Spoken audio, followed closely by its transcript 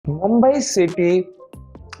Mumbai City,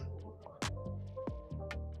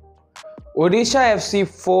 Odisha FC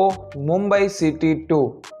 4, Mumbai City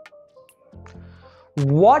 2.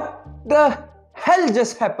 What the hell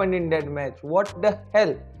just happened in that match? What the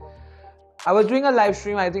hell? I was doing a live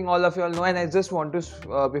stream, I think all of you all know, and I just want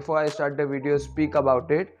to, before I start the video, speak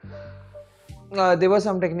about it. There were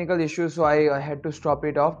some technical issues, so I had to stop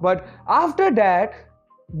it off. But after that,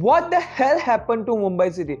 what the hell happened to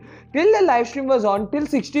Mumbai City? Till the live stream was on, till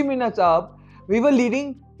 60 minutes up, we were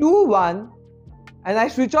leading 2-1. And I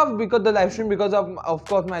switched off because the live stream, because of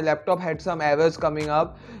course my laptop had some errors coming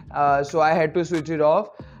up, so I had to switch it off.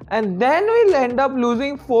 And then we'll end up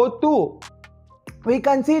losing 4-2. We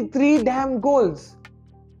concede 3 damn goals.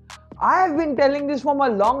 I have been telling this from a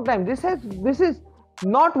long time. This is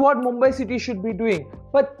not what Mumbai City should be doing.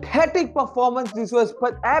 Pathetic performance. This was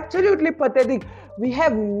absolutely pathetic. We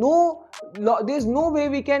have there's no way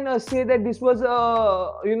we can say that this was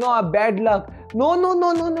a bad luck. No.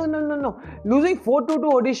 Losing 4-2 to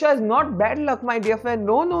Odisha is not bad luck, my dear friend.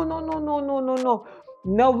 No.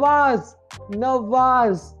 Nawaz.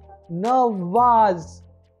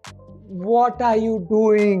 What are you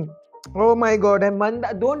doing? Oh my god. And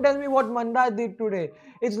Manda, don't tell me what Manda did today.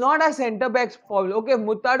 It's not a centre back's fault. Okay,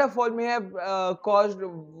 Muttada fault may have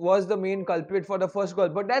was the main culprit for the first goal,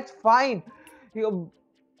 but that's fine.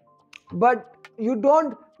 But you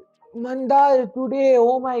don't. Manda today,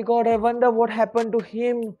 oh my god, I wonder what happened to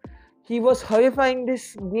him. He was horrifying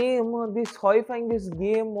this game.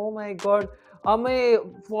 Oh my god. Ame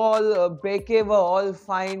fall, Beke were all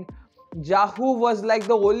fine. Jahu was like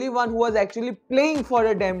the only one who was actually playing for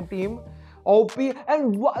a damn team. OP,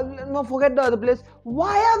 and no, forget the other players.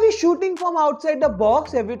 Why are we shooting from outside the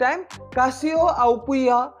box every time? Casio,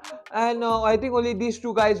 Aupuya, and I think only these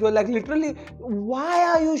two guys were like literally. Why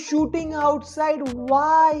are you shooting outside?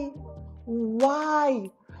 Why?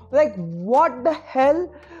 Like, what the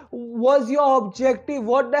hell was your objective?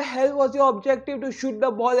 What the hell was your objective to shoot the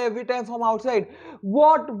ball every time from outside?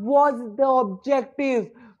 What was the objective?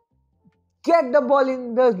 Get the ball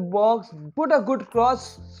in the box, put a good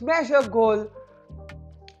cross, smash a goal.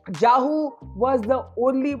 Jahu was the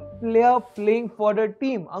only player playing for the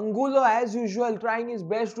team. Angulo, as usual, trying his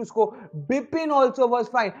best to score. Bipin also was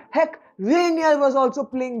fine. Heck, Raynier was also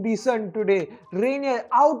playing decent today. Raynier,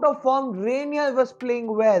 out of form, Raynier was playing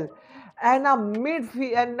well. And a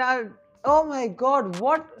midfield, and oh my god,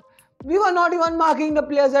 what? We were not even marking the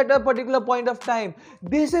players at a particular point of time.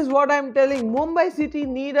 This is what I'm telling. Mumbai City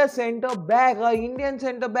need a centre back, a Indian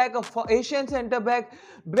centre back, a Asian centre back.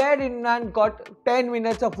 Bred in Rant got 10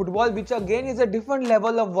 minutes of football, which again is a different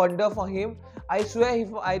level of wonder for him. I swear,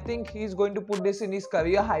 I think he's going to put this in his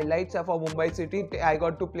career highlights for Mumbai City. I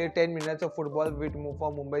got to play 10 minutes of football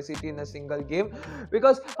for Mumbai City in a single game.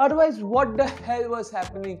 Because otherwise, what the hell was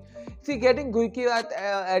happening? See, getting Guiki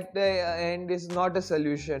at the end is not a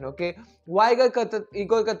solution, okay? Igor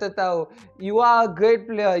Katatao, you are a great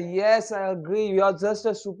player. Yes, I agree. You are just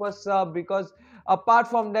a super sub, because apart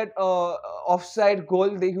from that offside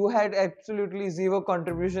goal, you had absolutely zero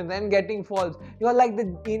contributions and getting falls. You are like the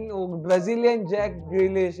Brazilian Jack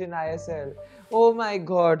Grealish in ISL. Oh my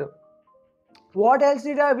god. What else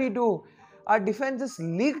did we do? Our defense just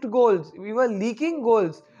leaked goals. We were leaking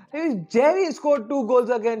goals. Jerry scored 2 goals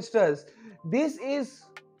against us. This is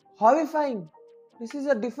horrifying. This is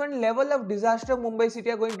a different level of disaster Mumbai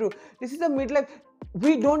City are going through. This is a midlife.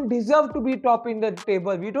 We don't deserve to be top in the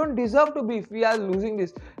table. We don't deserve to be if we are losing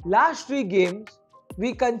this. Last 3 games,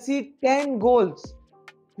 we concede 10 goals.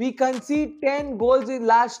 We concede 10 goals in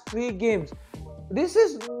last 3 games. This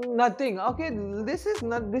is nothing. Okay, this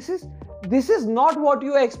is not what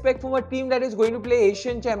you expect from a team that is going to play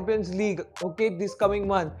Asian Champions League, okay, this coming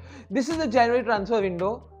month. This is the January transfer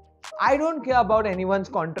window. I don't care about anyone's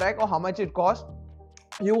contract or how much it costs.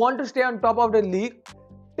 You want to stay on top of the league,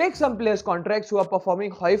 take some players' contracts who are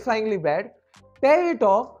performing horrifyingly bad, tear it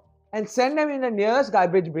off and send them in the nearest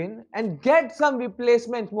garbage bin and get some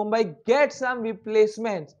replacements. Mumbai, get some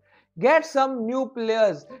replacements. Get some new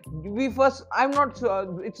players.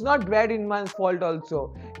 It's not Brad Inman's fault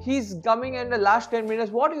also. He's coming in the last 10 minutes.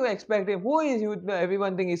 What do you expect him? Who is you?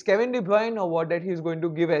 Everyone thinks is Kevin De Bruyne or what, that he's going to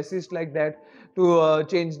give assist like that to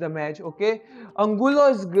change the match, okay? Angulo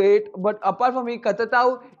is great, but apart from him,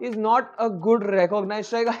 Katatau is not a good recognized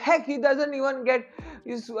striker. Heck, he doesn't even get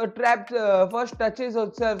his trapped first touches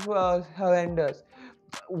itself horrendous.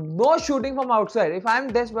 No shooting from outside. If I'm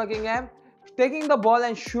Des Buckingham, taking the ball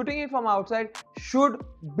and shooting it from outside should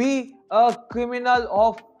be a criminal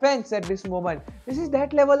offense at this moment. This is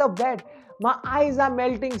that level of bad. My eyes are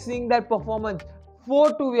melting seeing that performance.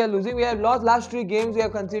 4-2 we are losing. We have lost last 3 games. We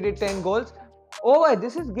have conceded 10 goals. Over.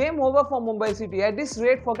 This is game over for Mumbai City. At this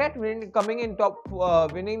rate, forget coming in top,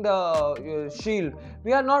 winning the Shield.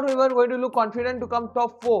 We are not even going to look confident to come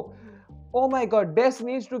top 4. Oh my God, Des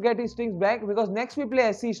needs to get his things back because next we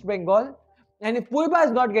play SC East Bengal, and if Pulba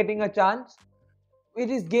is not getting a chance, it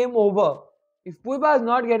is game over. If Pulba is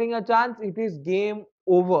not getting a chance, it is game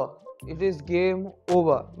over. It is game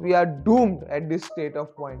over. We are doomed at this state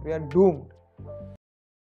of point. We are doomed.